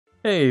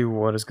Hey,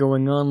 what is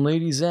going on,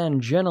 ladies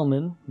and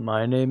gentlemen?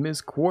 My name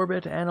is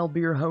Quarbit, and I'll be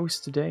your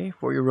host today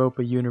for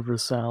Europa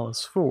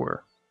Universalis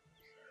 4.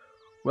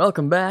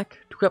 Welcome back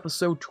to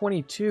episode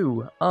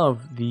 22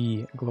 of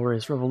the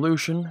Glorious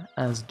Revolution,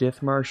 as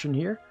Dithmarschen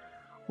here.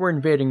 We're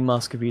invading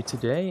Muscovy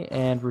today,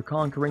 and we're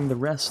conquering the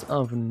rest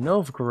of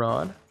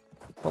Novgorod,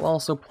 while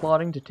also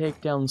plotting to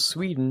take down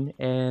Sweden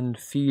and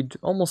feed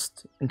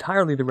almost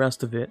entirely the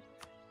rest of it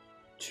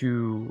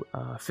to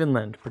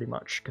Finland, pretty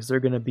much, because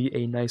they're going to be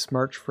a nice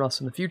march for us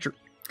in the future.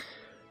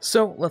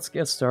 So, let's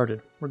get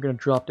started. We're going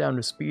to drop down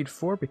to speed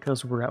 4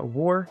 because we're at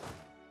war,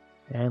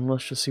 and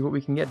let's just see what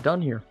we can get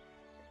done here.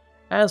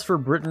 As for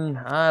Britain,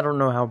 I don't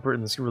know how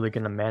Britain's really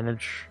going to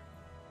manage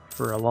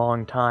for a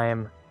long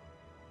time.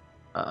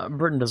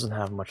 Britain doesn't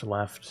have much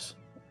left,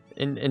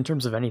 in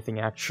terms of anything,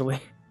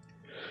 actually.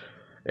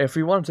 If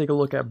we want to take a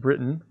look at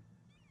Britain,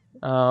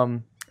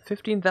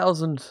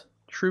 15,000...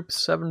 troops,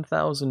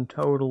 7,000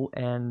 total,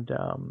 and,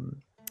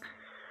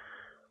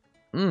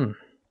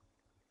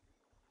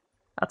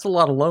 that's a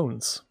lot of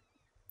loans.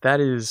 That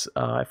is,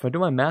 if I do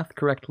my math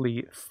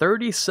correctly,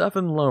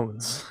 37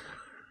 loans.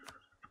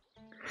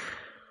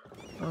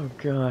 Oh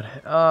god.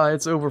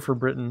 It's over for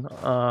Britain.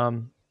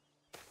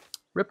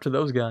 Rip to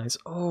those guys.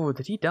 Oh,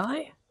 did he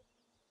die?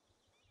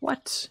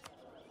 What?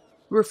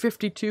 You were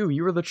 52,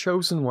 you were the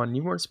chosen one,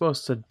 you weren't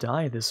supposed to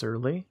die this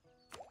early.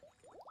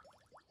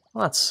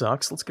 Well, that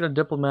sucks. Let's get a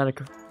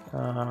diplomatic,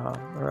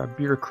 or a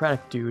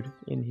bureaucratic dude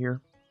in here.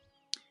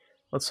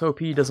 Let's hope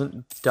he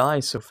doesn't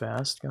die so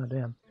fast. God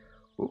damn.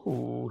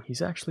 Ooh,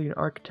 he's actually an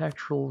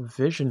architectural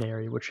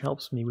visionary, which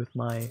helps me with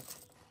my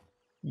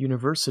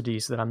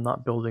universities that I'm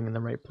not building in the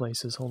right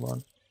places. Hold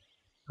on.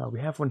 We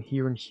have one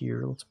here and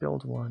here. Let's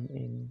build one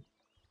in...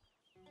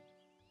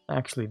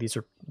 Actually, these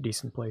are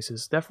decent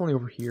places. Definitely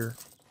over here.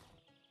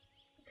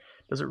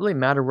 Does it really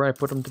matter where I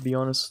put them, to be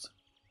honest?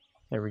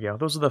 There we go.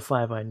 Those are the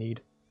 5 I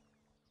need.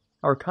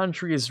 Our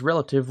country is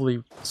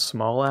relatively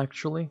small,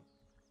 actually.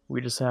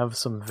 We just have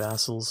some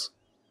vassals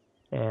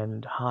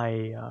and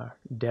high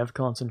dev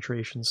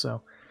concentration,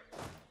 so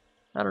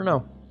I don't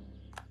know.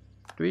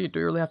 Do we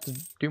really have to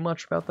do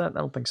much about that? I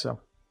don't think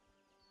so.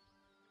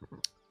 I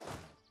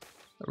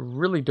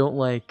really don't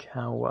like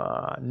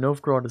how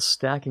Novgorod is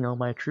stacking all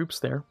my troops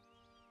there.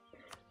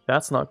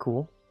 That's not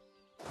cool.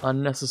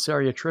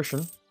 Unnecessary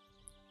attrition.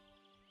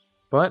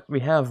 But we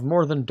have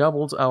more than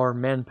doubled our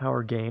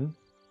manpower gain,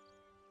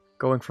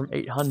 going from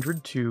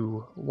 800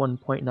 to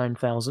 1.9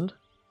 thousand.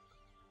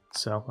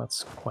 So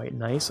that's quite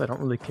nice. I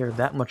don't really care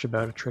that much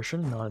about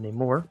attrition, not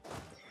anymore.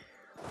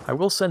 I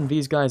will send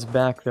these guys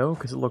back though,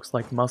 because it looks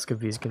like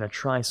Muscovy's gonna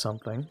try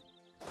something.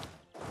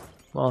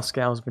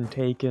 Moscow's been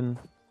taken.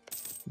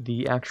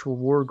 The actual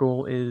war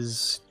goal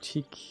is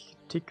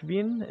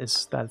Tikvin?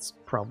 That's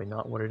probably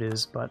not what it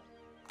is, but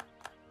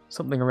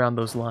something around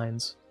those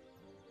lines.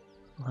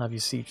 I'll have you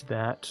siege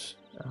that.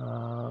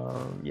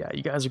 Yeah,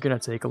 you guys are gonna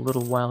take a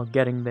little while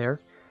getting there.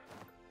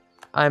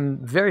 I'm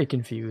very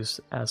confused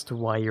as to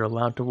why you're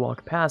allowed to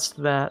walk past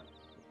that,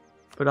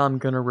 but I'm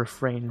gonna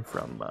refrain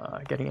from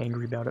getting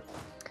angry about it,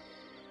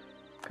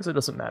 because it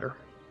doesn't matter.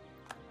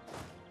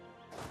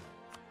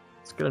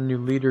 Let's get a new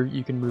leader.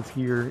 You can move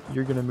here,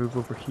 you're gonna move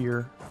over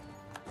here,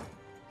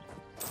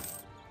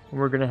 and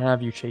we're gonna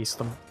have you chase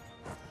them.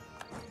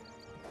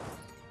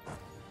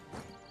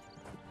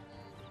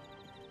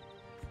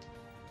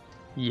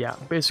 Yeah,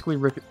 basically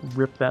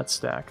rip that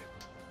stack.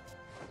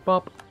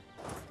 Bop.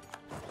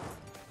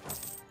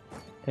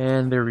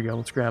 And there we go,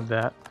 let's grab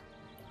that.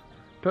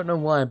 Don't know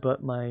why,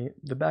 but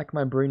the back of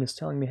my brain is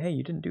telling me, hey,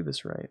 you didn't do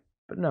this right.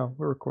 But no,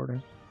 we're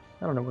recording.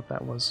 I don't know what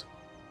that was.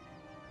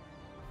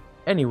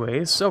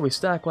 Anyways, so we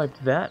stack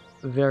wiped that.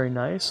 Very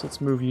nice. Let's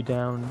move you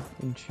down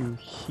into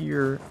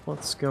here.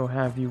 Let's go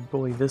have you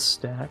bully this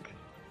stack.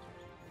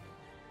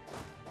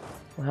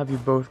 I'll have you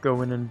both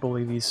go in and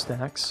bully these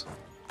stacks.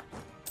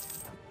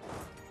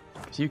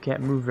 Because you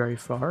can't move very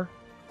far.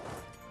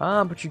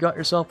 Ah, but you got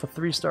yourself a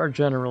 3-star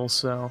general,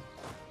 so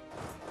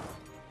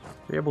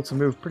you're able to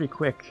move pretty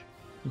quick.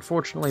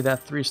 Unfortunately,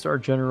 that 3-star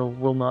general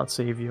will not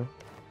save you.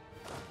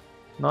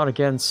 Not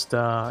against,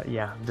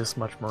 yeah, this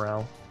much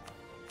morale.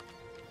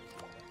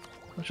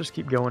 Let's just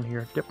keep going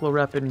here. Diplo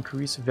rep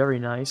increase, very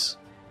nice.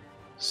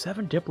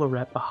 7 Diplo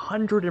rep,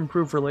 100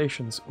 improved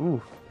relations.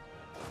 Ooh.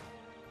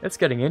 It's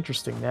getting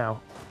interesting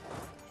now.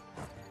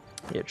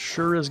 It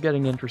sure is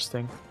getting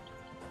interesting.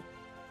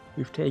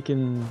 We've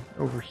taken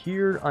over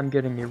here. I'm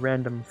getting a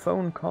random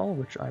phone call,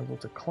 which I will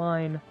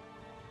decline.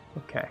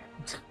 Okay.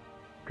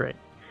 Great.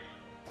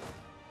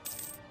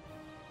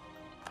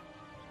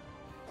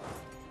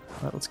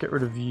 Alright, let's get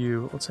rid of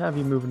you. Let's have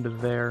you move into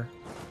there.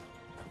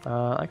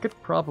 I could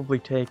probably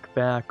take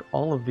back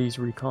all of these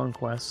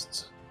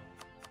reconquests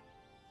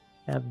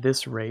at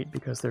this rate,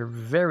 because they're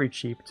very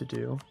cheap to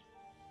do.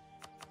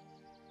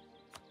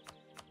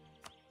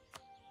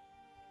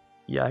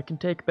 Yeah, I can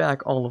take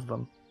back all of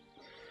them.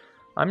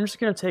 I'm just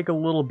going to take a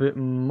little bit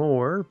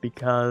more,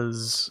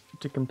 because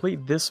to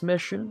complete this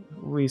mission,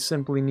 we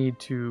simply need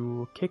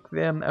to kick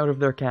them out of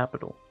their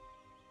capital,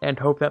 and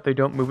hope that they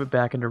don't move it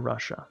back into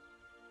Russia.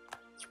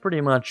 That's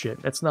pretty much it.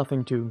 It's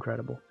nothing too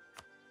incredible.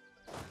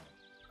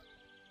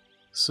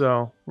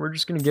 So, we're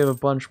just going to give a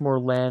bunch more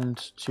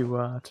land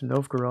to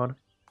Novgorod.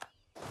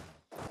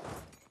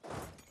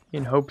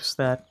 In hopes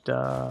that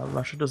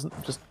Russia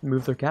doesn't just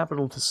move their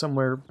capital to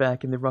somewhere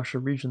back in the Russia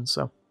region,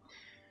 so...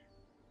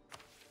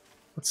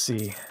 Let's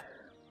see.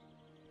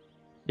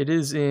 It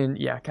is in,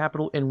 yeah,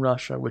 capital in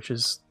Russia, which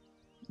is,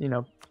 you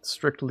know,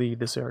 strictly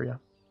this area.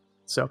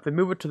 So if they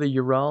move it to the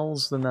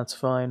Urals, then that's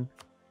fine.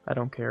 I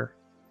don't care.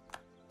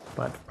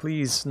 But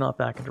please, not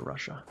back into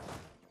Russia.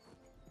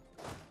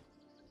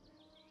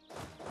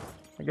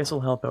 I guess I'll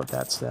help out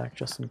that stack,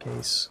 just in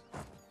case.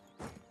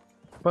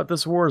 But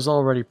this war is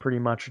already pretty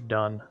much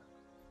done.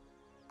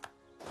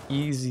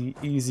 Easy,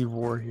 easy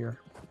war here.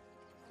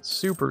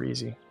 Super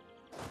easy.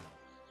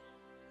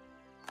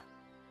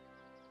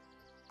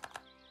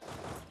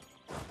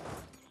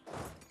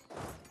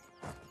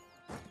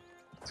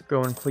 Let's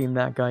go and clean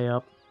that guy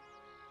up.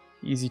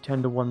 Easy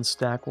 10-to-1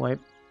 stack wipe.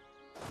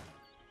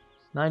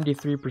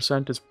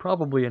 93% is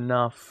probably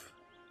enough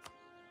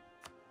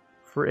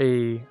for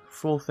a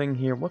full thing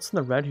here. What's in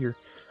the red here?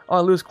 Oh, I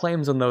lose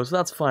claims on those.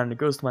 That's fine. It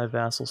goes to my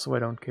vassal, so I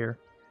don't care.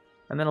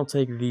 And then I'll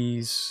take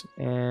these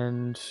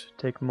and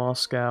take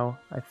Moscow,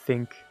 I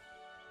think,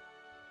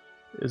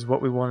 is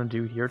what we want to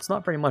do here. It's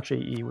not very much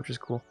AE, which is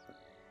cool.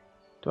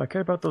 Do I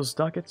care about those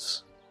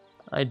ducats?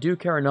 I do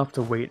care enough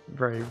to wait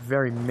very,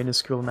 very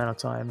minuscule amount of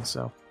time,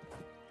 so...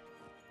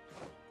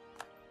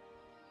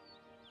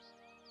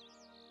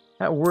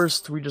 At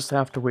worst, we just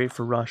have to wait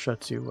for Russia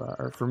to,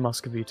 or for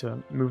Muscovy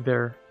to move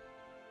their...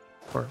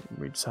 Or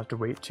we just have to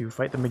wait to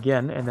fight them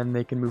again, and then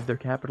they can move their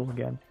capital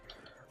again.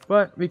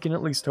 But we can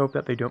at least hope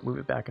that they don't move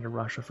it back into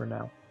Russia for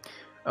now.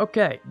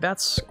 Okay,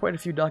 that's quite a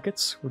few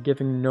ducats. We're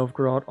giving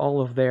Novgorod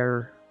all of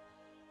their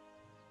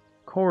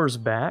cores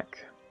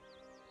back.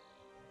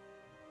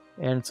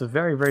 And it's a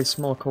very, very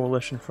small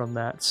coalition from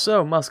that.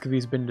 So,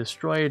 Muscovy's been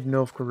destroyed,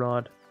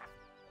 Novgorod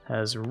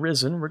has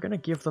risen. We're going to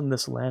give them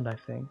this land, I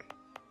think.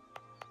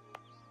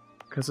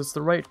 Because it's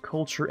the right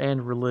culture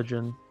and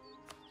religion.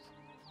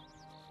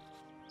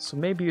 So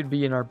maybe it'd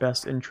be in our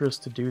best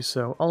interest to do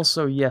so.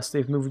 Also, yes,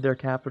 they've moved their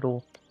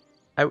capital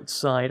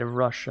outside of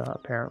Russia,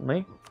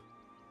 apparently.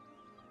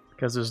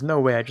 Because there's no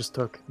way I just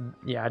took...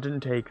 Yeah, I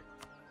didn't take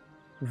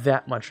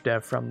that much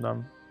dev from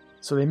them.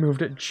 So they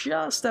moved it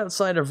just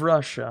outside of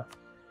Russia.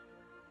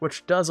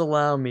 Which does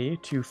allow me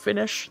to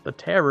finish the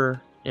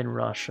terror in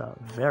Russia.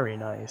 Very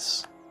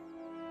nice.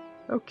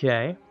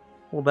 Okay.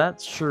 Well,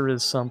 that sure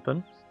is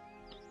something.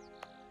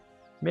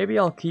 Maybe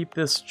I'll keep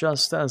this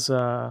just as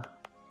a...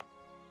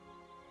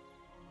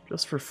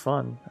 just for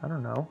fun. I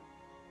don't know.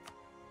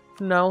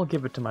 No, I'll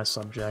give it to my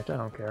subject. I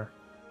don't care.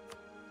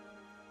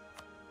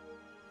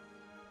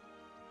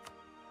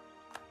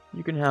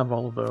 You can have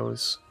all of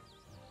those.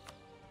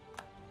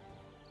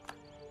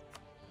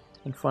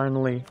 And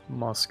finally,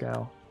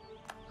 Moscow.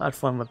 I had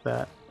fun with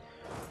that.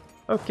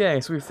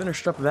 Okay, so we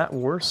finished up that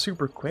war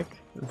super quick.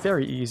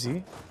 Very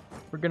easy.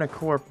 We're gonna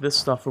co-op this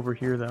stuff over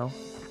here, though.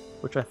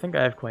 Which I think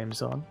I have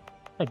claims on.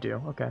 I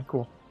do. Okay,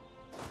 cool.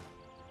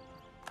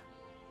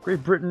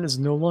 Great Britain is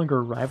no longer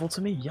a rival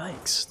to me?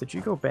 Yikes. Did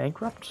you go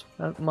bankrupt?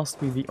 That must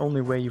be the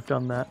only way you've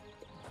done that.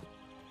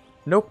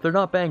 Nope, they're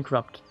not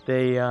bankrupt.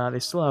 They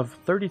still have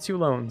 32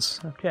 loans.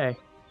 Okay.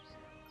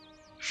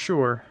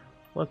 Sure.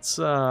 Let's,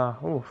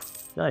 oh,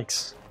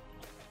 yikes.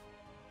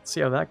 Let's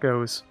see how that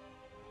goes.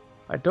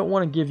 I don't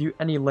want to give you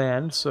any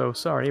land, so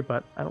sorry,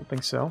 but I don't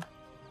think so.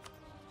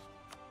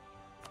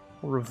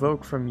 We'll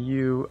revoke from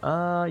you.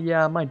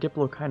 Yeah, my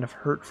Diplo kind of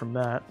hurt from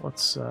that.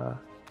 Let's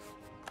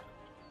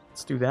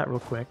do that real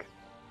quick.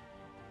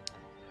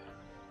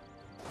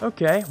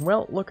 Okay,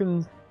 well,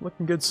 looking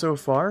good so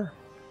far.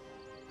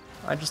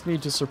 I just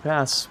need to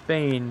surpass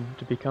Spain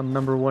to become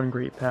 #1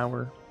 great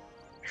power.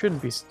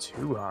 Shouldn't be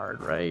too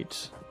hard,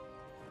 right?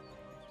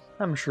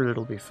 I'm sure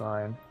it'll be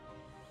fine.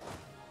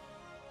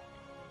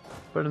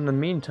 But in the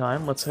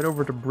meantime, let's head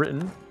over to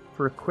Britain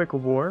for a quick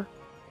war.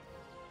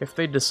 If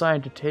they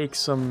decide to take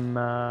some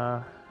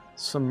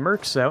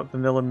mercs out,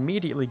 then they'll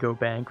immediately go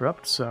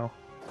bankrupt, so...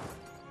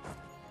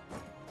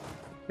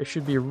 It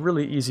should be a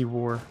really easy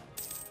war.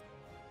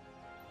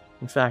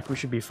 In fact, we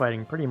should be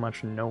fighting pretty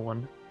much no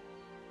one.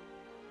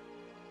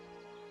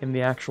 In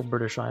the actual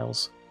British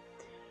Isles.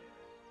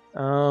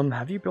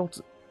 Have you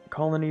built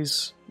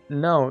colonies?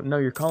 No,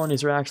 your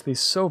colonies are actually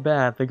so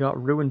bad they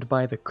got ruined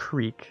by the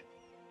creek.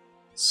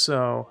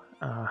 So,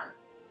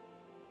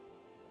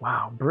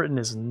 wow, Britain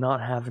is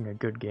not having a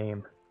good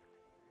game.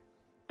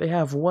 They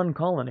have one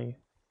colony.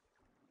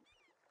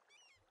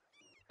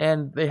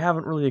 And they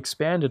haven't really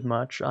expanded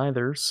much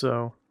either,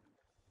 so...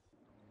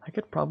 I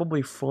could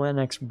probably full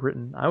annex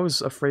Britain. I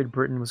was afraid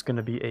Britain was going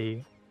to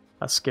be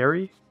a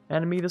scary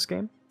enemy this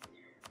game.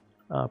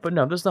 But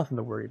no, there's nothing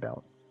to worry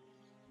about.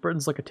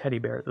 Britain's like a teddy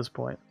bear at this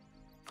point.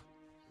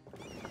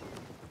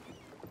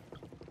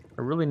 I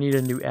really need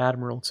a new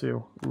admiral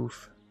too.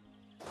 Oof.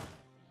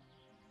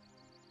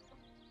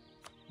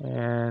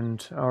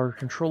 And our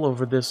control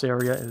over this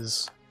area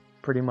is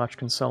pretty much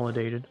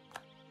consolidated.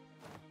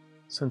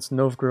 since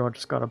Novgorod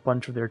just got a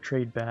bunch of their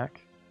trade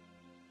back.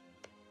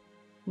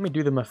 Let me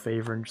do them a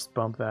favor and just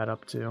bump that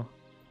up too.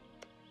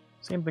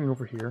 Same thing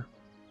over here.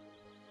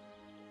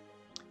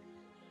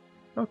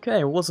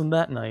 Okay, well, isn't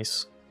that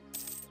nice?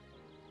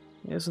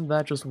 Isn't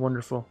that just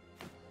wonderful?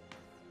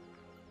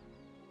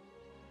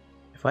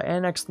 If I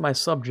annexed my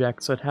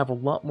subjects, I'd have a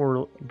lot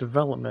more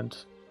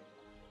development.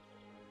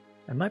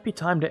 It might be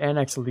time to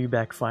annex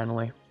Lübeck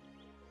finally.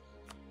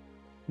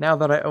 Now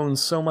that I own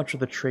so much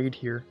of the trade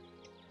here.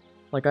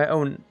 Like, I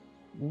own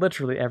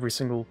literally every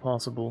single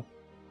possible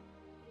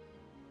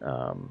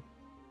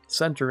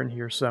center in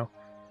here, so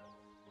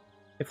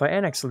if I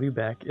annex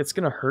Lübeck, it's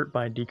gonna hurt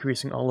by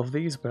decreasing all of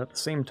these, but at the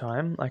same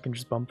time, I can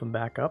just bump them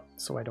back up,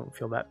 so I don't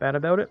feel that bad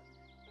about it.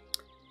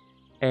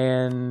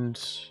 And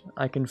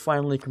I can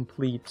finally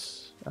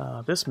complete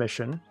this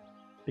mission,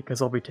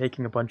 because I'll be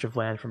taking a bunch of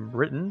land from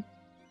Britain.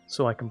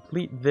 So I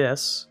complete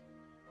this,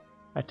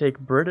 I take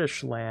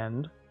British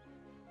land.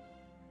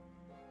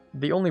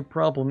 The only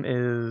problem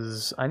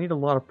is I need a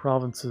lot of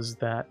provinces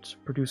that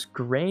produce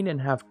grain and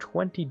have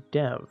 20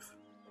 dev.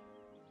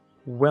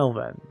 Well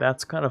then,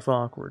 that's kind of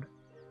awkward.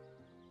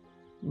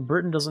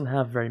 Britain doesn't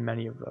have very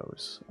many of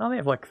those. Oh, they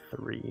have like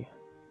 3.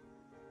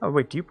 Oh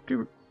wait, do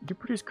you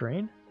produce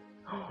grain?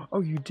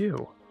 Oh, you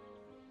do.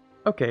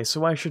 Okay,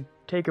 so I should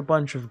take a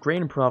bunch of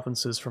grain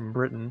provinces from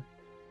Britain,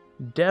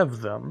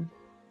 dev them,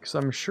 because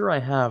I'm sure I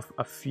have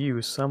a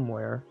few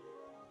somewhere.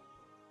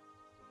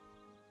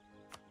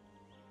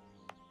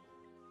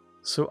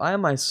 So I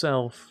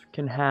myself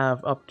can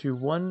have up to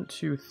 1,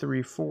 2,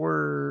 3,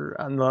 4,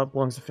 and that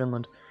belongs to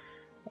Finland.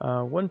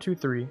 1, 2,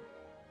 3,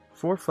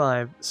 4,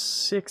 5,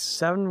 6,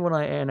 7 when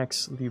I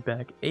annex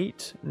Lübeck,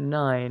 8,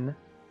 9,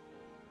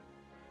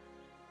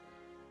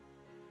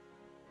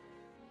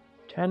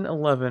 10,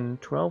 11,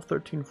 12,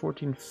 13,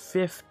 14,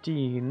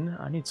 15.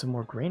 I need some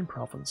more grain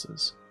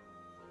provinces.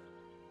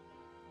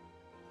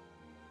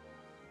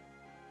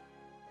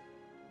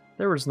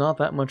 There was not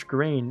that much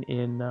grain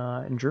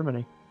in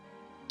Germany.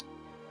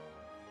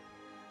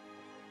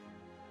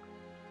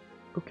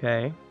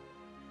 Okay.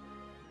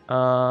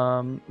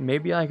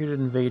 Maybe I could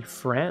invade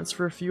France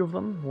for a few of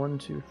them. 1,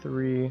 2,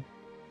 3.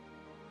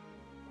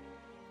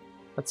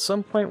 At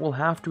some point we'll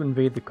have to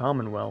invade the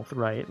Commonwealth,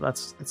 right?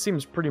 It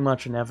seems pretty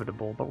much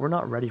inevitable, but we're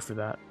not ready for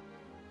that.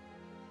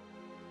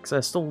 Because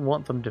I still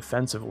want them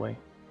defensively.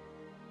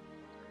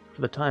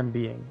 For the time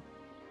being.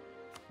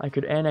 I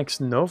could annex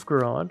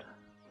Novgorod,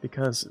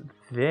 because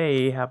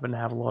they happen to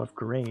have a lot of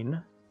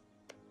grain.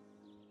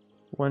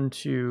 1,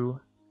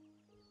 2...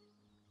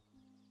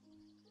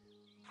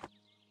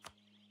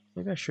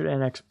 Maybe I should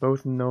annex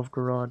both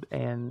Novgorod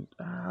and...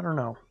 I don't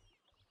know.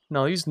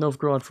 No, I'll use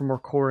Novgorod for more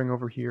coring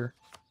over here.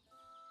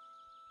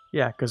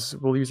 Yeah, because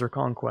we'll use our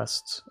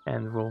conquests,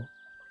 and we'll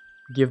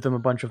give them a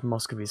bunch of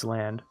Muscovy's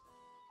land.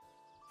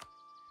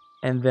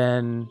 And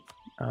then...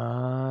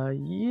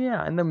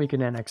 yeah, and then we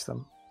can annex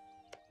them.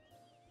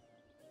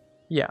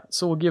 Yeah,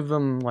 so we'll give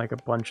them, like,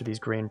 a bunch of these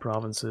grain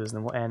provinces, and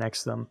then we'll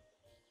annex them.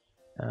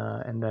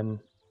 And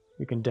then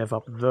we can dev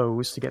up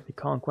those to get the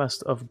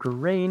conquest of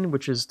grain,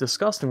 which is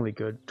disgustingly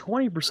good.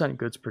 20%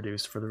 goods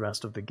produced for the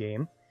rest of the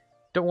game.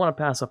 Don't want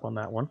to pass up on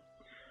that one.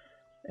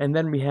 And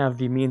then we have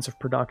the means of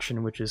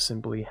production, which is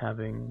simply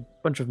having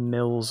a bunch of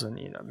mills and,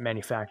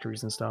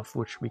 manufactories and stuff,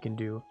 which we can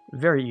do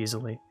very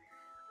easily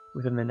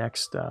within the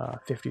next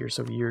 50 or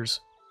so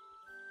years.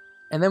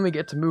 And then we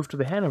get to move to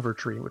the Hanover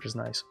tree, which is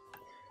nice.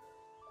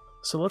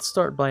 So let's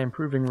start by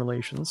improving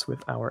relations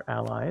with our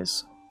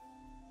allies.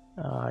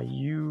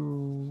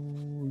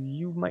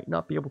 You might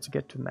not be able to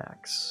get to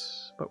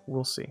max, but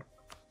we'll see.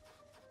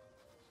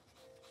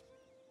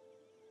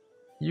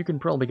 You can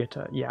probably get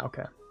to... yeah,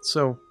 okay.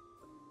 So,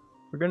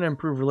 we're going to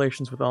improve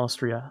relations with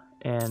Austria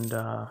and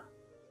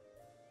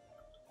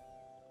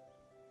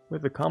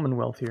with the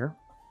Commonwealth here.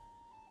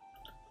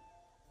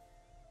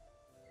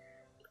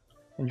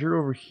 And you're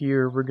over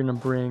here. We're going to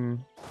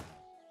bring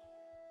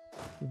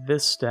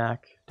this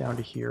stack down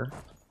to here.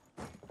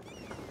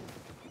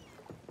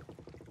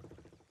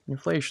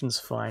 Inflation's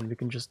fine, we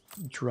can just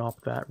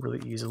drop that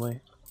really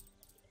easily.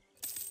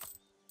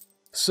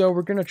 So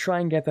we're gonna try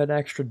and get that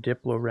extra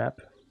Diplo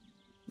rep,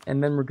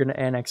 and then we're gonna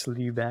annex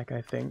Lübeck,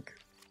 I think.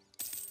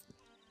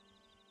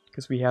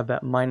 Because we have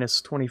that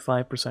minus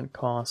 25%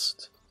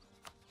 cost.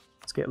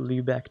 Let's get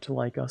Lübeck to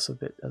like us a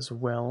bit as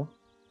well.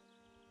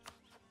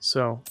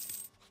 So,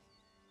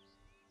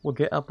 we'll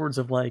get upwards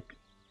of like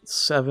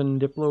 7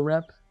 Diplo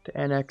rep to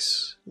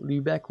annex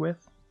Lübeck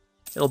with.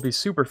 It'll be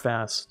super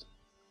fast.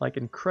 Like,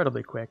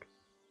 incredibly quick.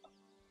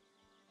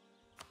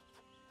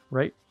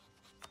 Right?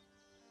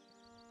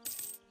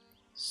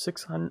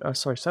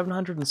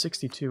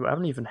 762. I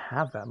don't even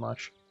have that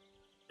much.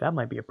 That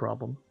might be a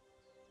problem.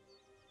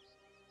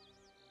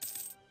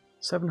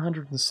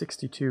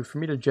 762. For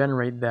me to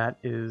generate that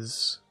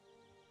is...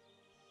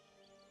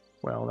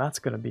 well, that's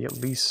going to be at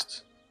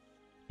least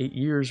 8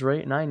 years,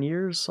 right? 9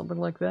 years? Something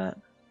like that.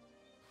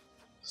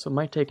 So it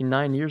might take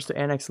 9 years to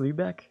annex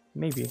Lübeck?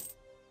 Maybe.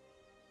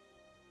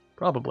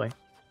 Probably.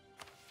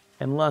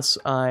 Unless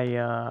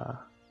I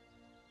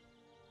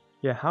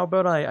Yeah, how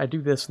about I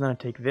do this and then I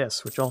take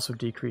this, which also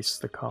decreases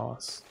the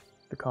cost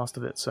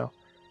of it, so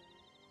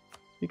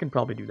you can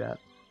probably do that.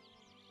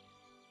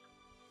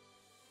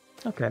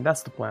 Okay,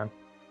 that's the plan.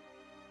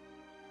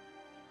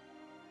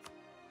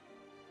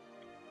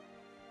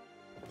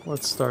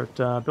 Let's start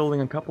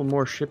building a couple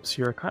more ships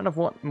here. I kind of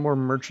want more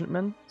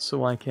merchantmen,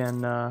 so I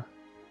can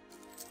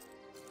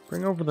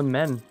bring over the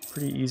men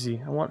pretty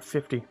easy. I want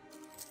 50.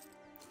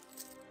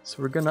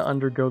 So we're gonna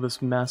undergo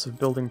this massive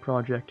building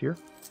project here.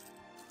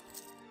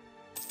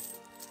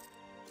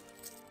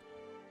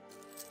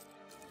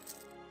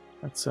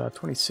 That's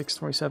 26,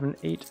 27,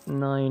 8,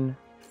 9,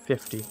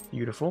 50.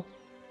 Beautiful.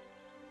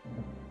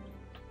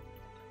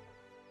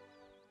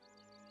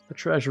 The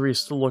treasury is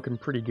still looking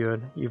pretty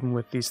good, even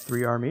with these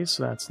 3 armies,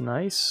 so that's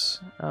nice.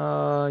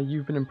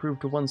 You've been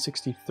improved to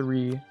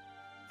 163.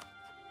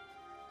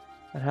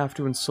 I'd have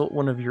to insult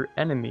one of your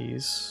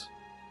enemies,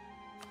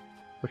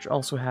 which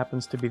also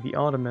happens to be the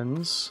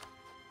Ottomans.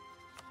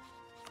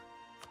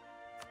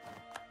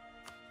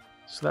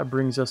 So that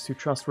brings us to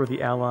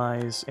trustworthy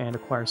allies and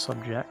acquire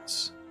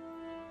subjects.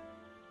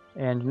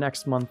 And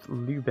next month,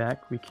 Lübeck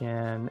we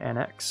can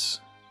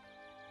annex.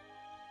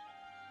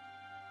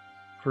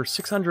 For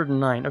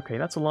 609, okay,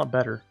 that's a lot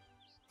better.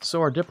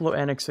 So our Diplo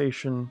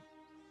annexation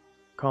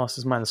cost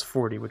is minus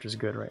 40, which is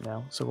good right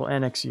now. So we'll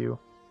annex you.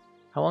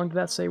 How long did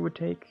that say it would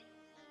take?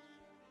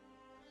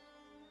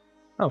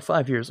 Oh,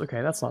 5 years.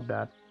 Okay, that's not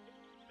bad.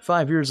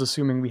 5 years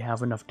assuming we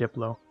have enough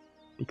Diplo.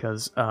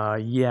 Because,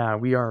 yeah,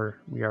 we are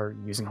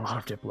using a lot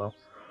of Diplo.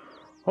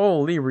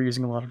 Holy, we're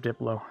using a lot of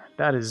Diplo.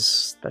 That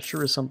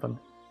sure is something.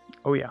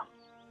 Oh yeah.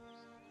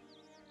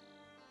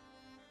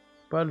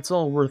 But it's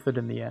all worth it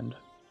in the end.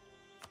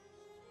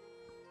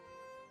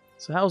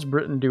 So how's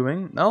Britain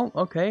doing? Oh,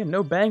 okay,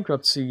 no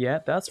bankruptcy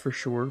yet, that's for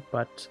sure,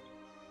 but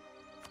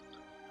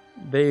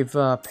they've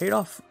paid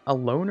off a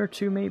loan or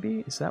two,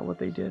 maybe? Is that what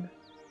they did?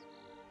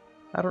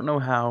 I don't know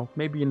how.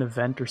 Maybe an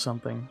event or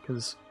something,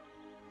 because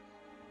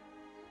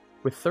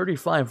with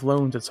 35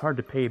 loans, it's hard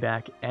to pay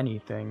back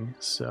anything,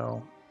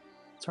 so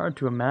it's hard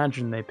to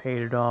imagine they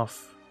paid it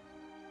off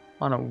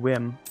on a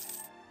whim.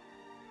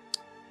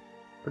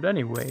 But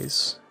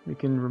anyways, we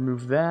can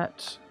remove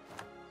that.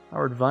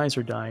 Our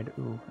advisor died.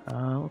 Ooh,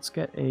 let's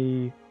get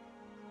a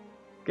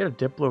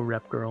Diplo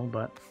rep girl,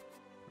 but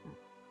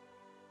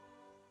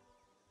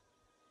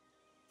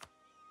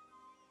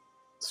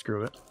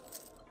screw it.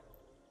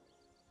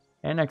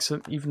 Annex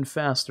it even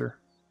faster.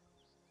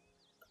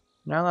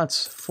 Now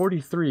that's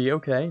 43.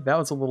 Okay, that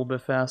was a little bit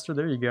faster.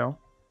 There you go.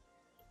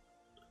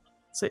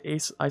 Say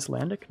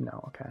Icelandic?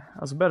 No, okay. I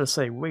was about to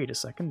say, wait a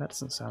second, that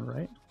doesn't sound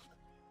right.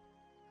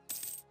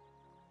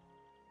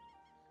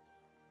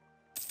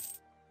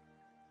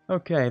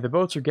 Okay, the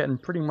boats are getting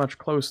pretty much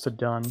close to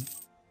done.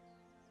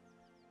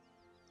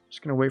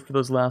 Just gonna wait for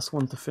those last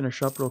ones to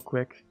finish up real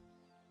quick.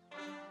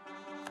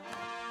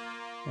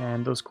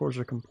 And those cores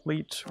are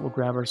complete. We'll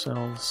grab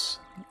ourselves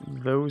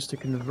those to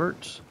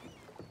convert.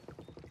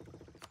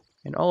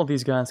 And all of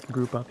these guys can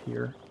group up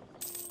here.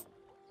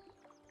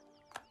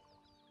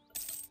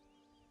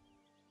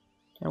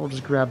 And we'll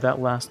just grab that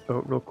last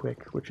boat real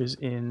quick, which is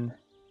in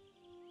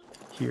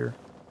here.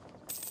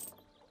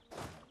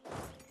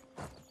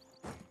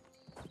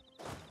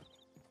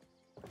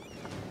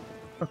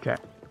 Okay,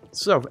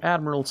 so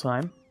Admiral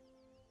time.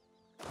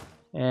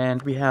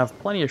 And we have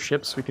plenty of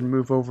ships. We can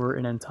move over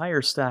an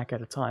entire stack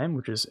at a time,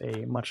 which is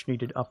a much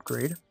needed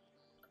upgrade.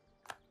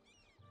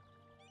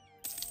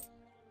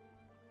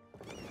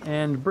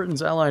 And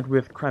Britain's allied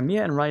with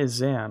Crimea and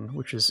Ryazan,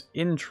 which is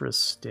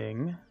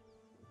interesting.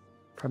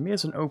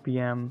 Crimea's an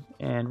OPM,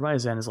 and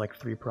Ryazan is like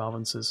 3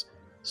 provinces.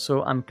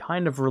 So I'm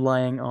kind of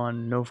relying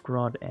on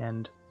Novgorod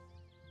and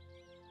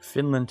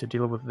Finland to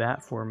deal with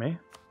that for me.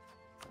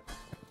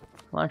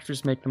 I'll actually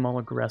just make them all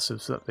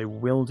aggressive so that they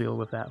will deal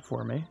with that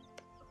for me.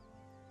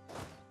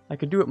 I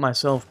could do it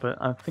myself, but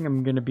I think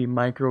I'm going to be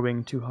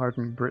microing too hard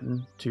in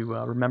Britain to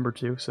remember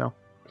to, so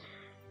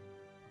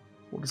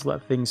we'll just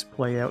let things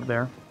play out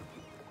there.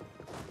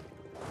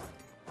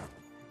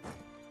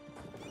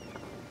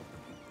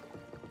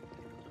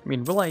 I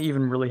mean, will I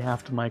even really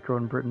have to micro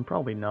in Britain?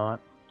 Probably not,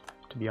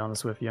 to be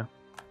honest with you.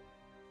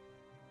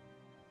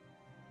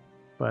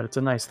 But it's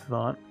a nice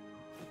thought.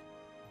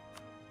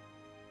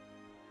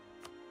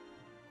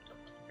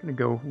 Gonna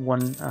go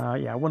one,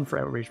 yeah, 1 for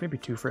outraged, maybe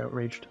 2 for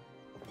outraged.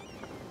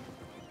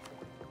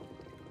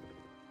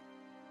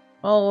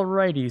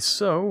 Alrighty,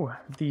 so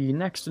the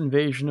next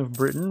invasion of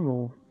Britain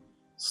will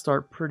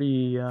start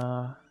pretty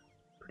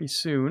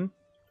soon.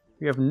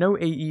 We have no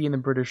AE in the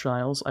British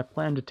Isles. I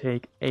plan to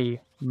take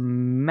a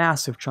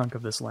massive chunk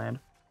of this land.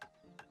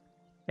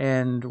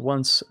 And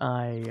once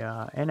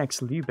I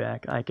annex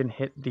Lübeck, I can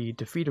hit the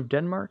defeat of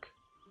Denmark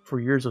for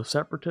years of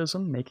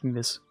separatism, making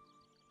this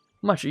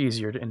much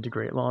easier to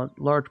integrate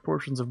large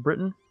portions of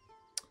Britain.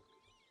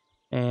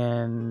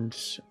 And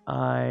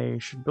I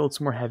should build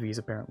some more heavies,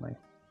 apparently.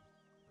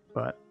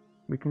 But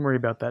we can worry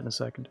about that in a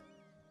second.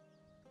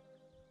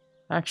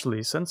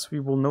 Actually, since we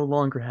will no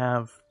longer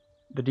have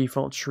the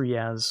default tree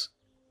as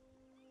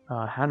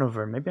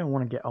Hanover, maybe I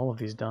want to get all of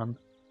these done.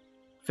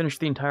 Finish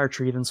the entire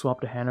tree, then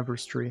swap to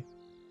Hanover's tree.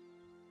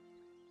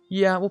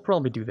 Yeah, we'll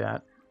probably do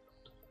that.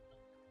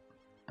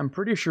 I'm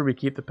pretty sure we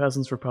keep the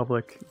Peasants'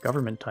 Republic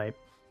government type.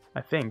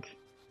 I think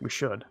we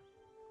should.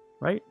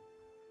 Right?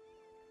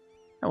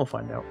 And we'll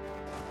find out.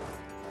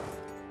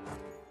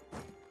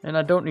 And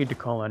I don't need to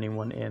call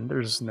anyone in.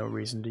 There's no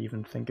reason to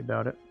even think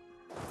about it.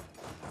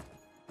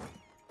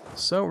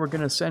 So we're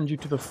going to send you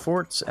to the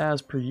forts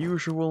as per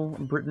usual.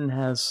 Britain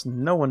has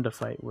no one to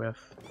fight with.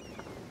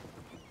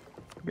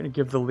 I'm going to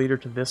give the leader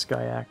to this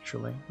guy,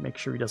 actually. Make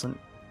sure he doesn't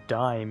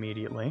die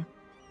immediately.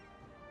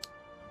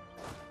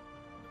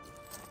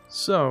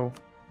 So,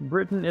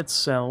 Britain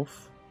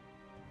itself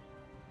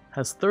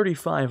has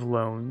 35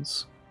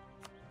 loans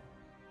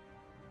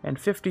and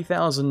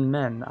 50,000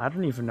 men. I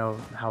don't even know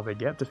how they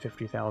get to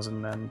 50,000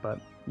 men,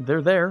 but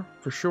they're there,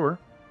 for sure.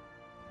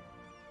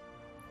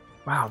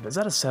 Wow, is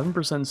that a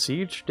 7%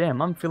 siege?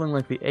 Damn, I'm feeling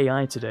like the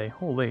AI today.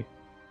 Holy.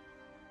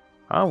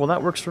 Oh, well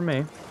that works for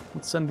me.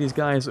 Let's send these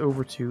guys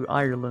over to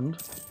Ireland.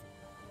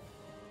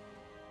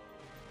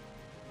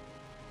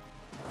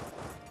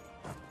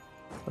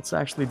 Let's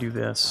actually do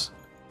this.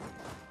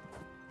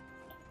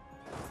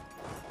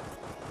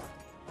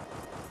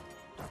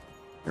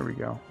 Here we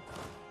go.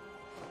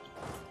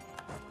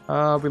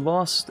 We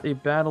lost a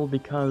battle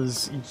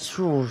because...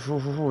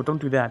 Don't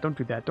do that, don't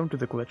do that, don't do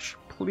the glitch.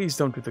 Please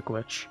don't do the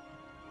glitch.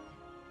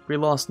 We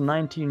lost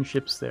 19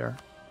 ships there.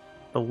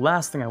 The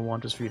last thing I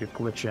want is for you to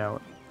glitch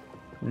out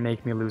and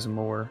make me lose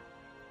more.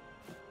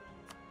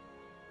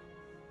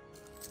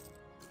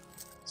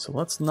 So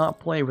let's not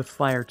play with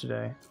fire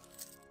today.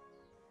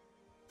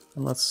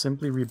 And let's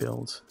simply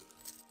rebuild.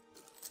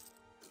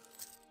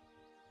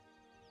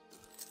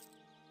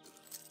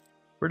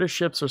 British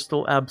ships are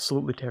still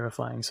absolutely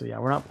terrifying, so yeah,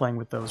 we're not playing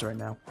with those right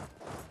now.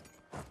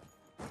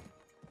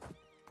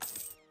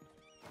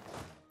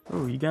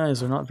 Oh, you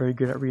guys are not very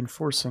good at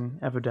reinforcing,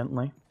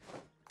 evidently.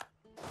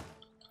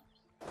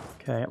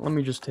 Okay, let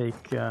me just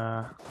take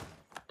that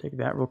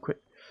real quick.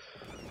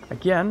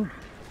 Again,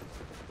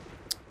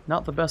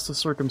 not the best of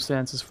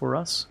circumstances for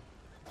us.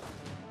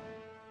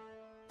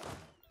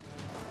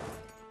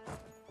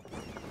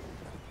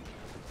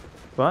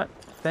 But,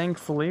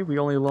 thankfully, we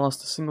only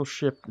lost a single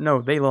ship.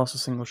 No, they lost a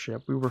single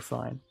ship. We were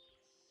fine.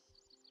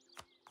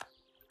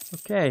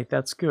 Okay,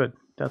 that's good.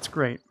 That's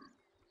great.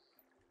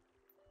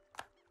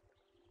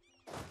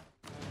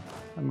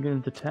 I'm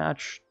going to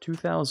detach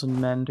 2,000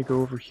 men to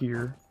go over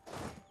here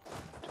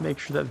to make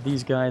sure that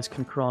these guys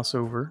can cross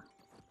over.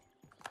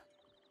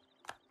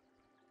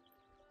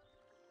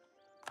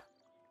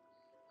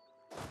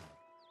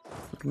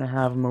 We're going to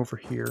have them over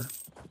here.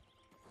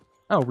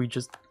 Oh, we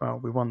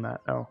won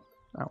that. Oh,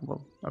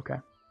 well, okay.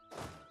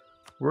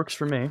 Works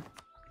for me.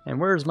 And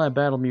where's my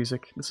battle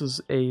music? This is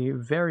a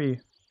very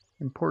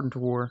important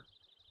war.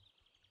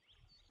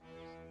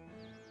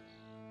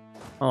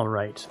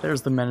 Alright,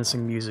 there's the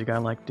menacing music I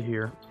like to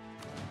hear.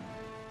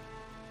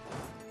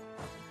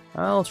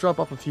 Let's drop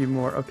off a few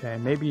more. Okay,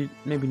 maybe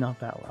not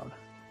that loud.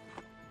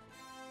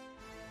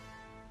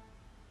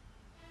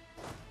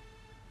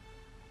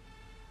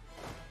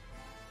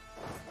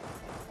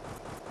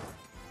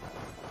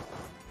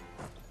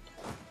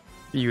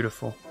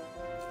 Beautiful.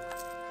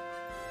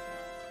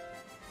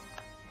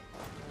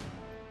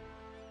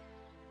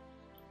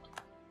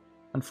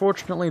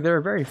 Unfortunately, there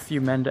are very few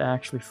men to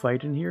actually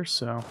fight in here,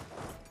 so...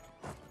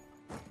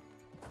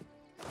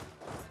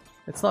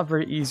 It's not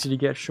very easy to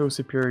get show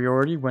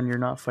superiority when you're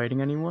not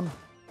fighting anyone.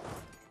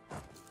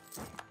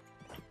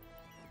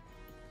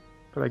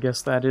 But I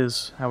guess that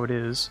is how it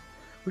is.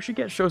 We should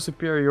get show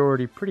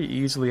superiority pretty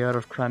easily out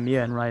of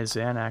Crimea and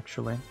Ryazan,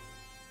 actually.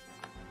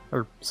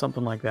 Or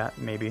something like that,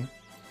 maybe.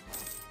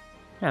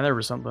 Yeah, there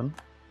was something.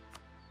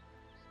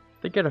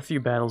 They get a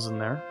few battles in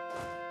there.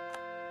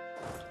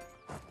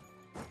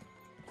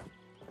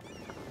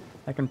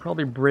 I can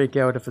probably break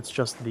out if it's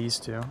just these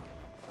two.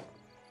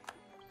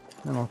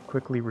 Then I'll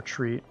quickly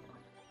retreat.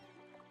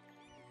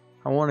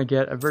 I want to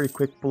get a very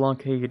quick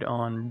blockade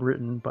on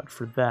Britain, but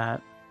for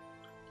that...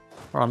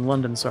 Or on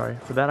London, sorry.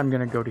 For that I'm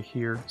going to go to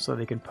here, so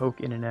they can poke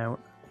in and out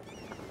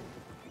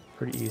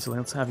pretty easily.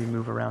 Let's have you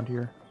move around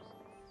here.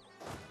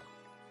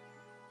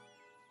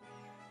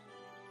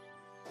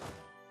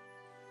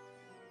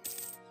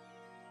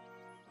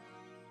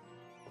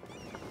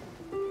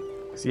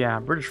 So yeah,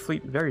 British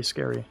fleet, very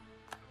scary.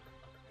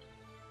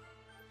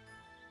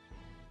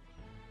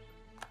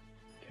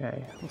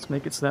 Okay, let's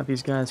make it so that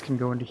these guys can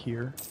go into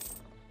here.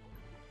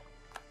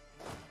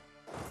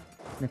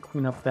 I'm gonna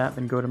clean up that,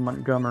 then go to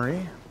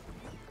Montgomery.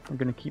 I'm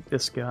gonna keep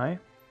this guy.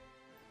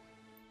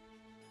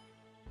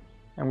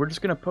 And we're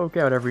just gonna poke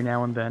out every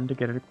now and then to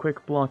get a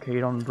quick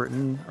blockade on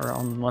Britain, or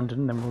on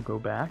London, then we'll go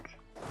back.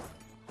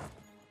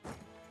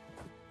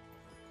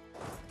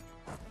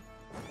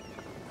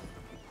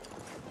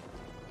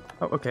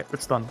 Oh, okay,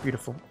 it's done.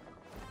 Beautiful.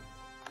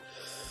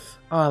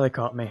 Ah, they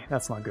caught me.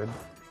 That's not good.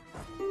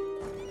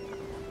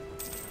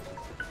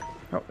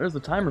 Oh, there's the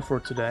timer for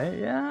today.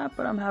 Yeah,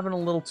 but I'm having a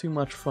little too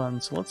much fun,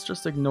 so let's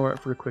just ignore it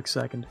for a quick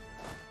second.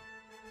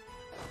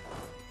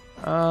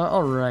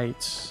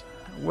 Alright.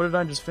 what did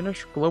I just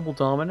finish? Global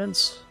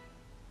dominance?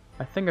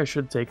 I think I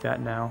should take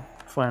that now,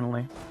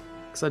 finally.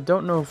 Because I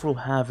don't know if we'll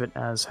have it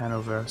as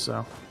Hanover,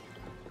 so...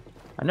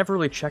 I never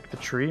really checked the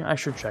tree. I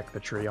should check the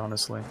tree,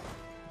 honestly.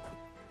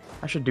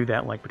 I should do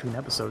that, like, between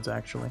episodes,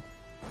 actually.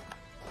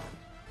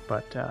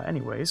 But,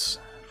 anyways...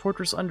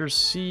 Fortress under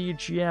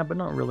siege, yeah, but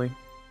not really.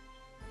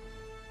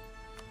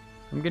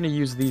 I'm gonna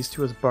use these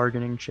two as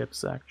bargaining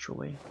chips,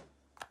 actually.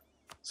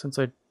 Since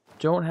I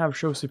don't have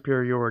show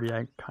superiority,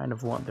 I kind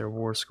of want their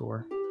war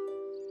score.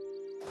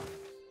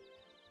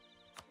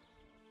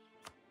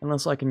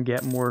 Unless I can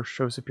get more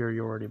show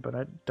superiority, but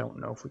I don't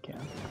know if we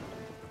can.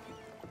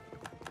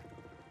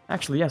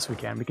 Actually, yes we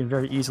can. We can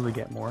very easily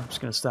get more. I'm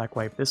just gonna stack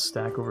wipe this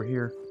stack over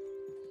here.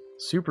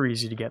 Super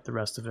easy to get the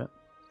rest of it.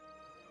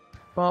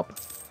 Bop.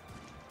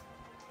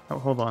 Oh,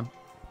 hold on.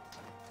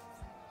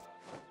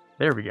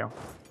 There we go.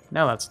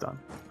 Now that's done.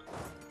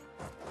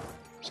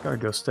 Just gotta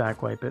go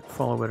stack wipe it,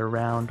 follow it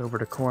around over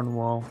to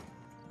Cornwall.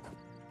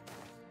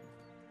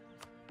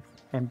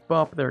 And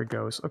bop, there it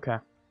goes. Okay.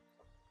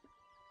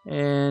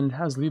 And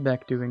how's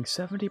Lübeck doing?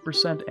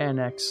 70%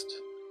 annexed.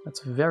 That's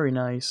very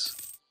nice.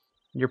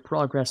 Your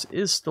progress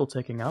is still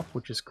ticking up,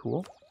 which is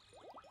cool.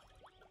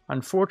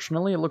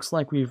 Unfortunately, it looks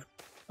like we've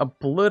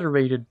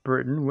obliterated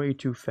Britain way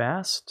too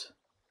fast.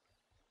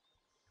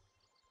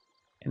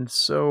 And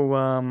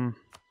so,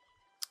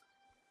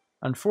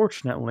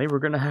 unfortunately, we're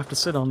going to have to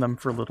sit on them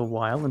for a little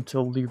while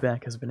until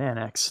Lübeck has been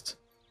annexed.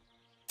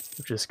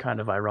 Which is kind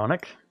of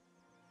ironic.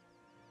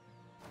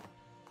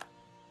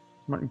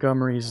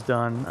 Montgomery's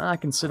done. I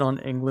can sit on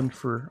England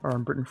or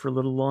on Britain for a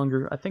little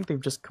longer. I think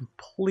they've just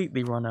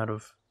completely run out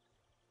of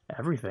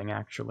everything,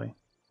 actually.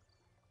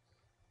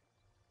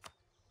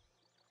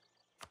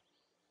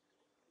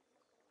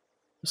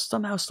 They're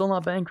somehow still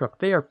not bankrupt.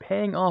 They are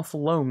paying off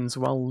loans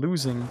while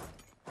losing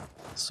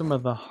some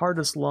of the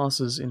hardest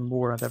losses in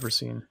war I've ever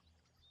seen.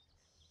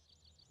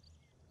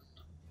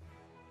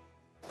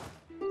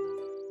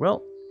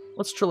 Well,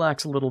 let's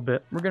chillax a little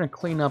bit. We're gonna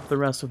clean up the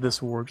rest of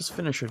this war, just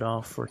finish it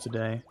off for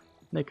today.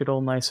 Make it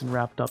all nice and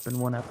wrapped up in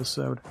one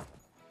episode.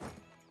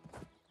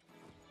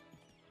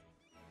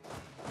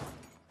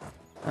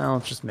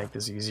 Let's just make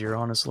this easier,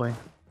 honestly.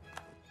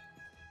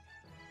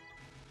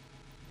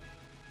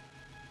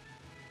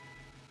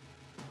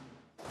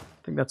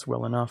 I think that's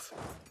well enough.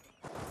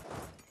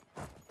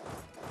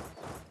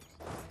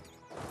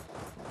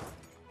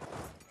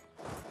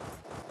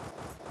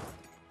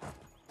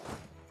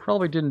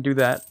 Probably didn't do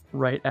that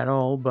right at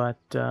all, but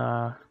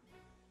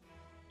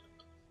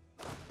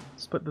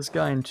split this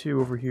guy in two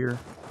over here.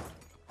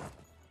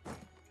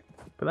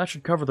 But that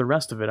should cover the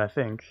rest of it, I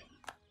think.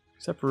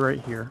 Except for right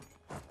here.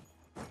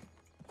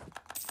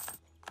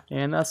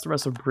 And that's the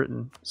rest of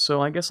Britain.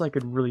 So I guess I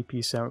could really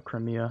piece out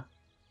Crimea.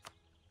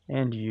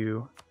 And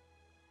you.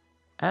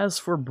 As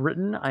for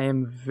Britain, I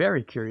am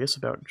very curious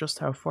about just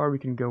how far we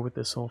can go with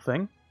this whole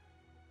thing.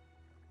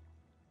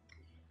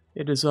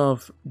 It is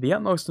of the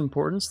utmost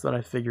importance that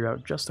I figure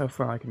out just how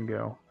far I can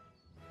go.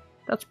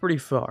 That's pretty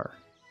far.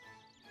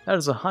 That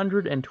is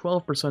 112%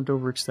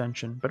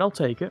 overextension, but I'll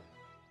take it.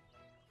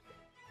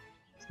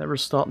 It's never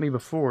stopped me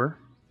before.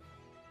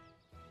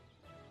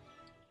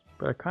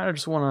 But I kind of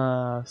just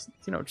want to,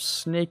 you know,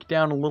 snake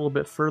down a little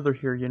bit further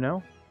here, you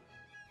know?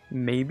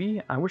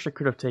 Maybe. I wish I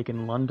could have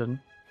taken London.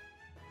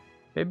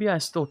 Maybe I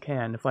still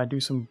can if I do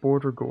some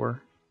border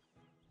gore.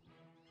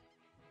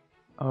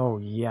 Oh,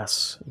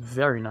 yes.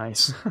 Very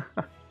nice.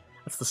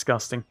 That's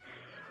disgusting.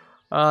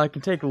 I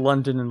can take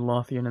London and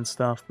Lothian and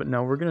stuff, but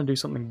no, we're going to do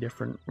something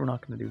different. We're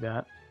not going to do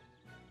that.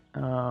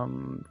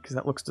 Because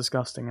that looks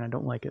disgusting and I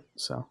don't like it,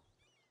 so.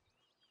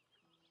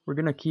 We're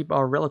going to keep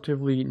our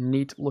relatively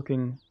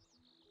neat-looking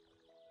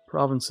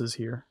provinces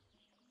here.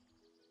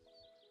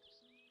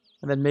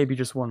 And then maybe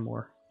just one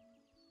more.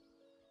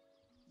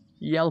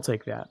 Yeah, I'll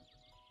take that.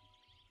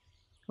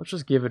 Let's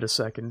just give it a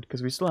second,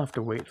 because we still have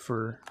to wait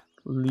for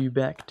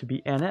Lübeck to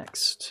be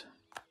annexed.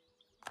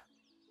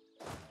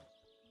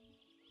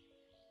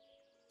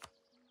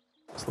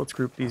 So let's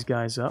group these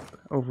guys up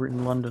over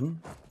in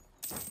London.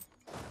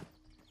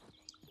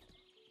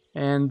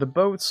 And the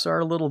boats are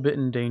a little bit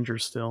in danger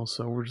still,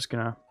 so we're just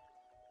gonna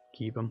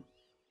keep them.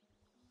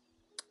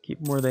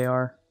 Keep them where they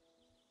are.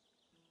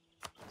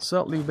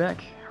 So,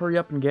 Lübeck, hurry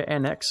up and get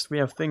annexed. We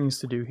have things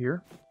to do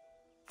here.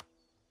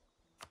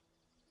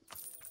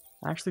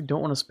 I actually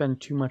don't want to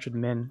spend too much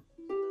admin,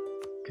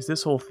 because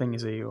this whole thing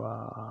is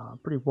a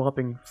pretty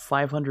whopping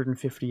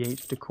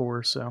 558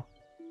 decor, so.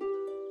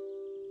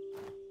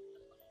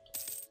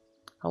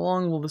 How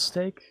long will this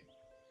take?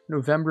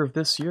 November of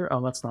this year?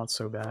 Oh, that's not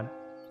so bad.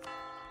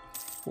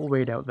 We'll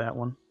wait out that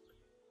one.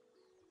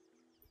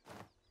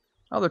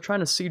 Oh, they're trying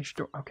to siege...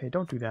 Okay,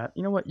 don't do that.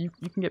 You know what? You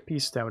can get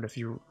pieced out if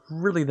you're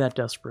really that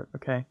desperate,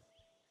 okay?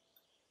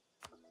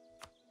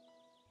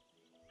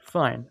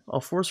 Fine. I'll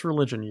force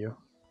religion you,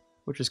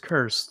 which is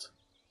cursed.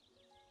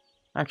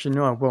 Actually,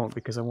 no, I won't,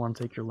 because I want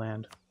to take your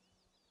land.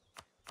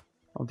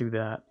 I'll do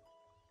that.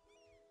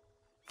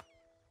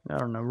 I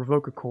don't know,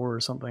 revoke a core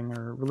or something,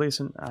 or release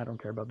an... I don't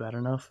care about that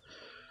enough.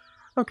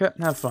 Okay,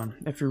 have fun.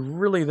 If you're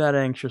really that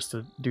anxious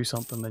to do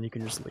something, then you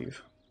can just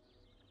leave.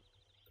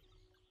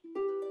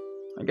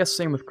 I guess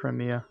same with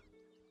Crimea.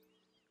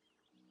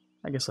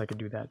 I guess I could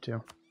do that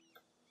too.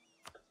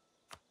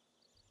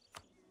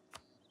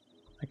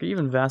 I could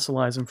even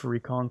vassalize him for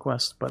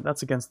reconquest, but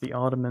that's against the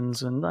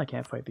Ottomans, and I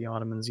can't fight the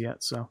Ottomans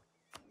yet, so...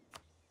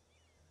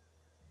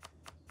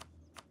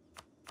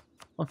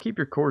 I'll keep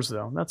your cores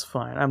though, that's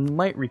fine. I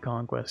might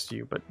reconquest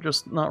you, but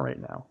just not right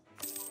now.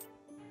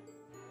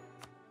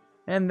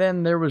 And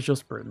then there was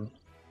just Britain.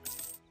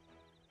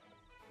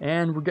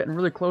 And we're getting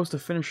really close to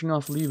finishing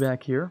off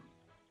Lübeck here.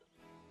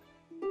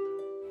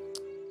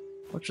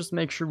 Let's just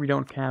make sure we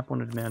don't cap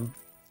one admin.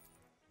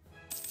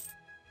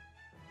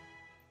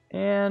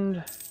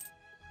 And...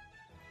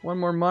 one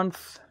more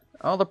month.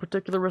 All the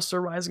particularists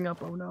are rising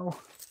up, oh no.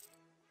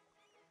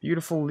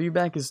 Beautiful,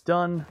 Lübeck is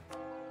done.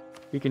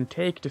 We can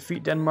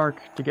defeat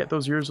Denmark to get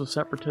those years of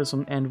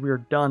separatism, and we're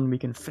done. We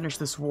can finish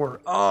this war.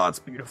 Oh, it's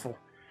beautiful.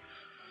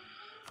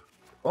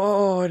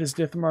 Oh, it is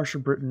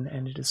Dithmarscher Britain,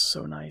 and it is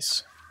so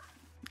nice.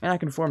 And I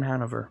can form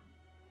Hanover.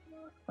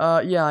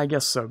 Yeah, I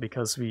guess so,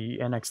 because we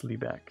annexed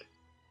Lübeck.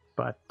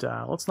 But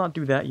let's not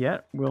do that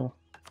yet. We'll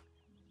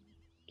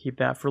keep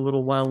that for a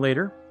little while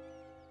later.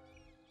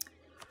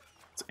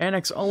 Let's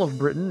annex all of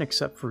Britain,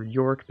 except for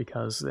York,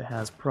 because it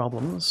has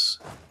problems,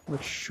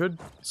 which should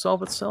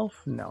solve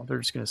itself. No, they're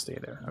just going to stay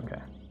there.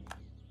 Okay.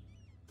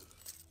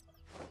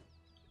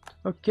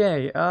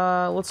 Okay,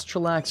 let's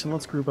chillax and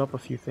let's group up a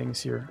few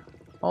things here.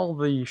 All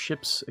the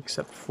ships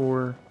except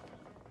for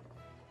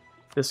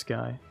this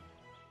guy.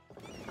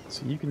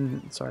 So you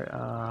can, sorry,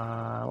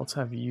 let's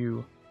have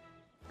you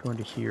go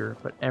into here,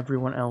 but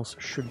everyone else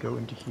should go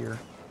into here.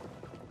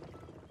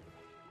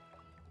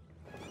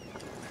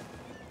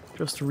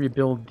 Just to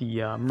rebuild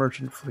the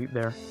merchant fleet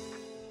there.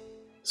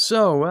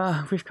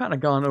 So, we've kind of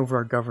gone over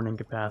our governing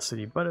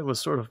capacity, but it was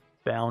sort of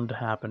bound to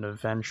happen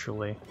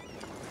eventually.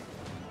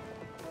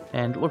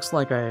 And it looks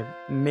like I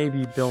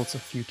maybe built a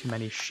few too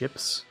many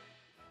ships.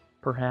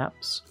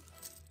 Perhaps.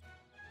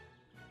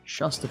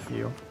 Just a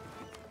few.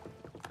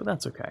 But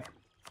that's okay.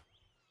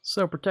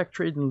 So, protect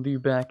trade in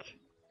Lübeck.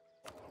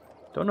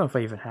 Don't know if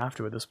I even have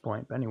to at this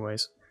point, but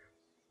anyways.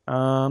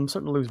 I'm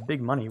starting to lose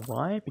big money.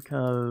 Why?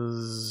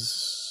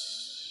 Because...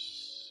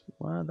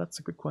 well, that's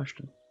a good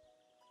question.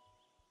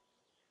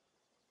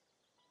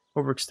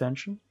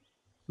 Overextension?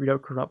 Read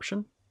out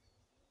corruption?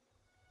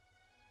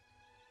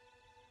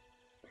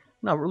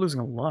 No, we're losing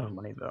a lot of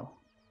money, though.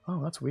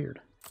 Oh, that's weird.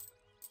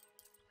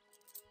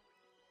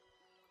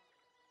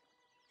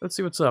 Let's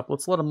see what's up.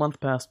 Let's let a month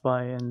pass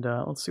by, and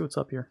let's see what's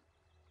up here.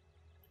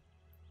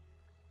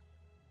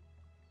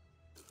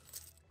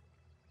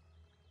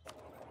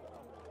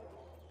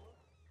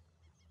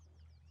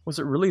 Was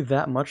it really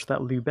that much that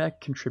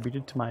Lübeck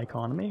contributed to my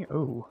economy?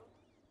 Oh,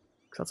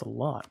 'cause that's a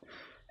lot.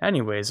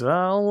 Anyways,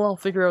 I'll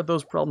figure out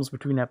those problems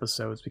between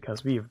episodes,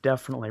 because we have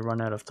definitely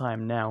run out of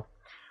time now.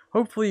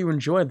 Hopefully you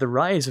enjoyed the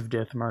rise of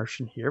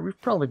Dithmarschen here. We've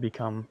probably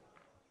become...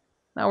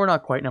 now we're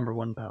not quite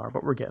 #1 power,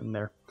 but we're getting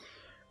there.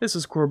 This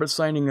is Quarbit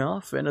signing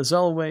off, and as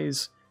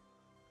always,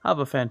 have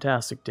a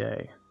fantastic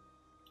day.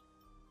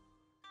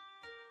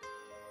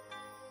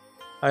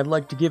 I'd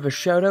like to give a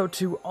shout out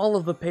to all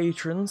of the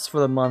patrons for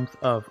the month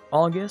of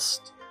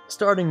August,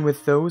 starting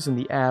with those in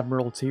the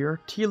Admiral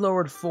tier: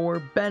 T-Lord 4,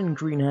 Ben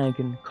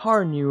Greenhagen,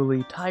 Car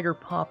Newley, Tiger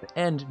Pop,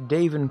 and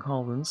Davin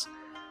Collins.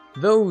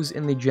 Those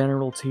in the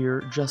General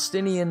tier: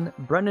 Justinian,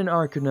 Brendan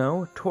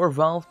Arcano,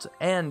 Torvald,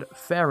 and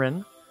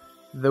Farron.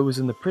 Those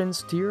in the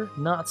Prince tier: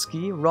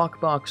 Natsuki,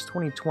 Rockbox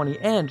 2020,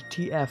 and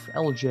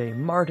TFLJ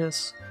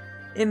Martis.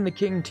 In the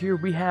King tier,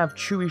 we have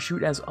Chewy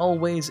Shoot as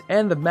always,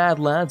 and the Mad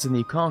Lads in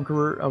the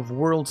Conqueror of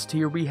Worlds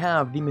tier, we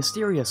have the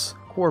Mysterious,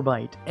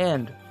 Quarbit,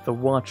 and the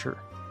Watcher.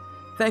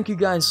 Thank you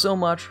guys so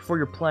much for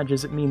your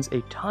pledges, it means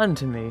a ton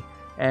to me,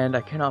 and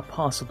I cannot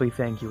possibly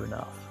thank you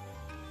enough.